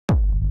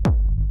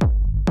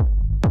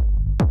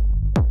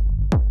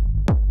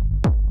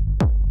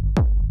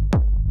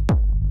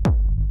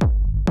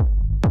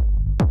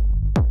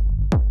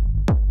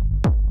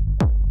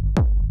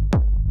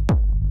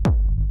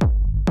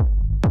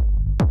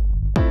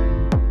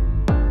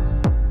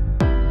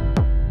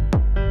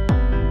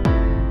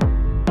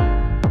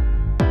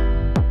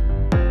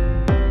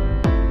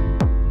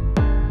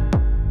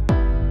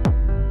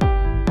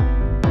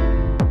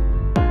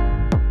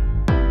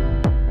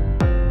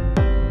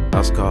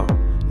call,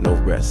 no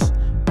rest.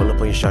 Pull up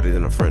on your shawty,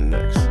 then a friend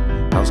next.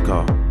 House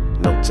call,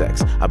 no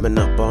text. I've been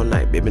up all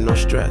night, baby, no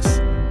stress.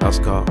 House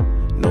call,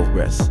 no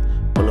rest.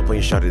 Pull up on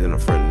your shawty, then a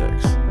friend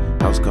next.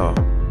 House call,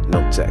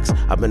 no text.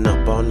 I've been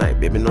up all night,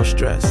 baby, no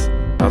stress.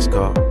 House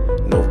call,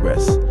 no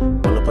rest.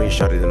 Pull up on your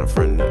shawty, then a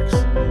friend next.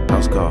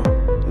 House call,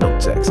 no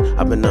text.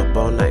 I've been up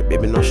all night,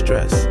 baby, no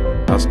stress.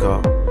 House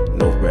call,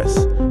 no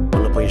rest.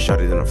 Pull up on your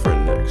shawty, then a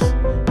friend next.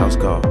 House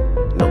call,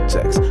 no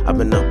text. I've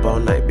been up all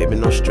night, baby,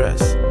 no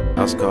stress.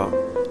 House call,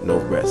 no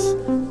rest.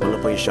 Pull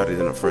up on your shawty,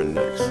 then a friend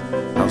next.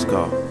 House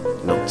call,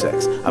 no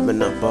text. I've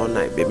been up all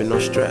night, baby, no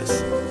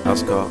stress.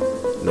 House call,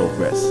 no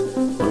rest.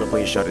 Pull up on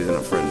your shawty, then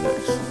a friend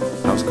next.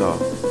 House call,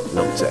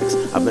 no text.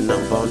 I've been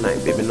up all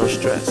night, baby, no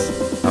stress.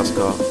 House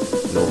call,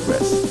 no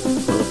rest.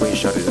 Pull up on your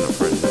shawty, then a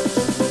friend next.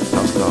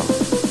 House call,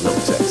 no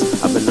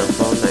text. I've been up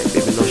all night,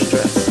 baby, no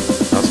stress.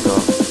 House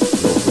call,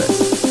 no rest.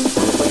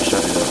 Pull up on your shawty,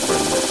 then a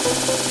friend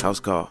next. House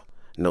call,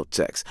 no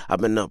text. I've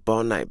been up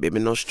all night, baby,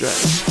 no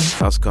stress.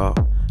 House call,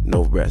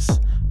 no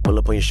rest. Pull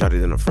up on your shawty,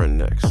 then a friend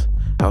next.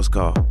 House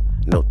call,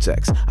 no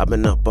text. I've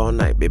been up all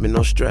night, baby,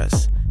 no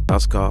stress.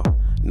 House call,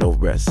 no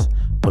rest.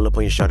 Pull up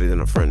on your shawty,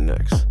 then a friend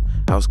next.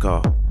 House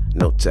call,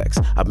 no text.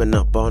 I've been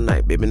up all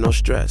night, baby, no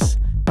stress.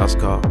 House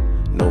call,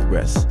 no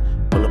rest.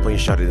 Pull up on your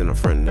shawty, then a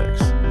friend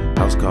next.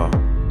 House call,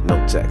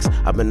 no text.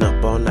 I've been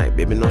up all night,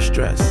 baby, no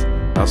stress.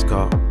 House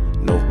call,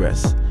 no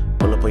rest.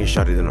 Pull up on your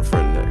shawty, then a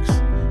friend next.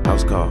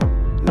 House call,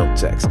 no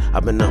text.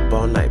 I've been up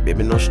all night,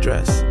 baby, no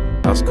stress.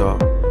 House call,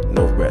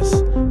 no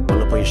rest.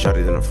 Pull up on your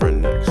shawty, then a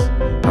friend next.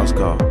 House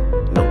call,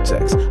 no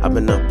text. I've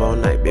been up all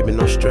night, baby,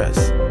 no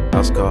stress.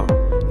 House call,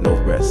 no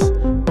rest.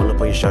 Pull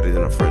up on your shawty,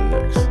 then a friend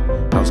next.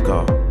 House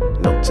call,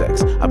 no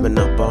text. I've been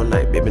up all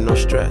night, baby, no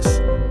stress.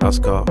 House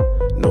call,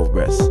 no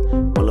rest.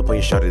 Pull up on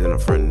your shawty, then a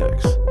friend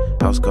next.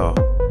 House call,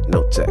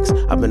 no text.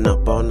 I've been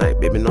up all night,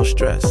 baby, no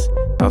stress.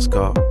 House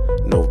call,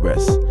 no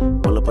rest.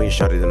 Pull up on your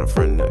shawty, then a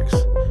friend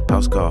next.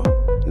 House call,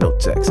 no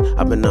text.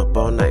 I've been up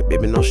all night,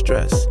 baby, no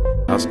stress.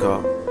 House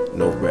call,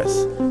 no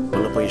rest.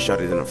 Pull up on your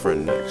shawty, then a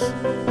friend next.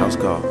 House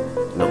call,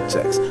 no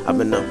text. I've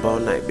been up all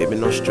night, baby,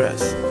 no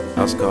stress.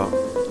 House call,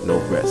 no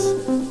rest.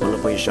 Pull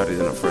up on your shawty,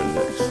 then a friend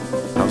next.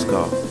 House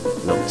call,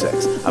 no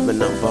text. I've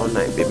been up all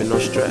night, baby, no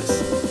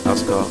stress.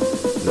 House call,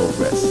 no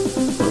rest.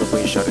 Pull up on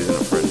your shawty, then a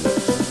friend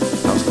next.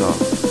 House call,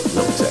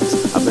 no text.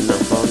 I've been up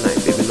all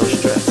night, baby, no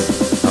stress. House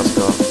call,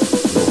 no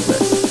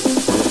rest. Pull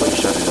up on your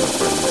shawty,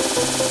 then a friend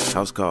next. House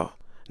call,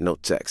 no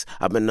text.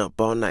 I've been up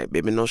all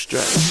night, baby, no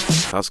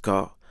stress. House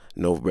call,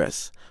 no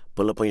rest.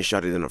 Pull up on your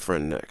shawty, then a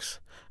friend next.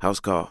 House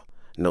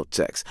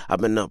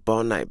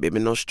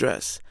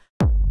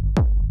call,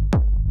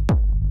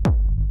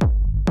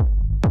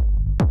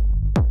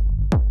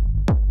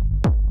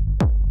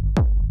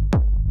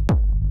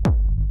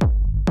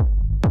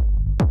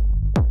 no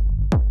text.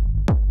 I've been up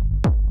all night,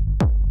 baby, no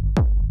stress.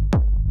 House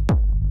call,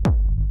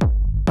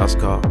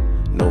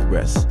 no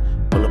rest.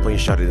 Pull up on your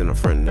shawty, then a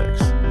friend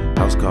next.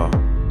 House call,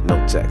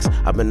 no text.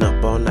 I've been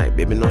up all night,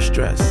 baby, no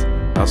stress.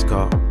 House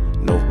call,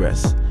 no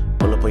rest.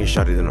 Pull up on your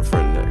shawty, then a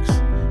friend next.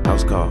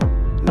 House call,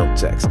 no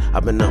text.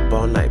 I've been up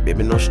all night,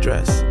 baby, no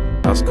stress.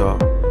 House call,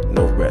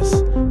 no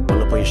rest.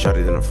 Pull up on your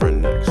shawty, then a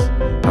friend next.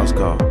 House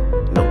call,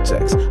 no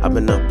text. I've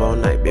been up all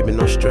night, baby,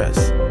 no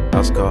stress.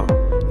 House call,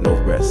 no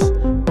rest.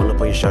 Pull up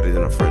on your shawty,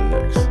 then a friend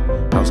next.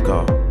 House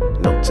call,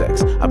 no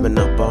text. I've been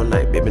up all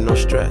night, baby, no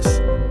stress.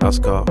 House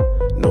call,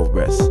 no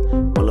rest.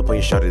 Pull up on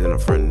your shawty, then a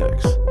friend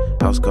next.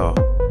 House call,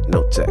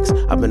 no text.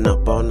 I've been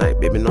up all night,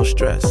 baby, no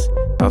stress.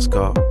 House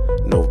call,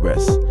 no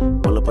rest.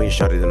 Pull up on your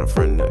shawty, then a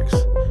friend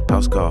next.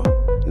 House call,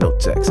 no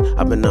text.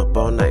 I've been up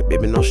all night,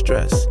 baby, no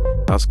stress.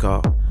 House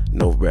call,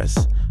 no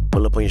rest.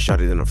 Pull up on your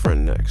shawty, then a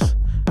friend next.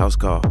 House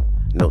call,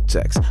 no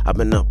text. I've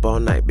been up all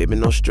night, baby,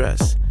 no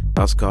stress.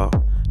 House call,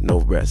 no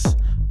rest.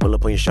 Pull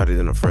up on your shawty,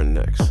 then a friend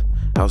next.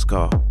 House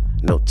call,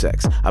 no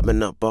text. I've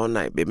been up all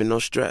night, baby, no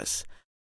stress.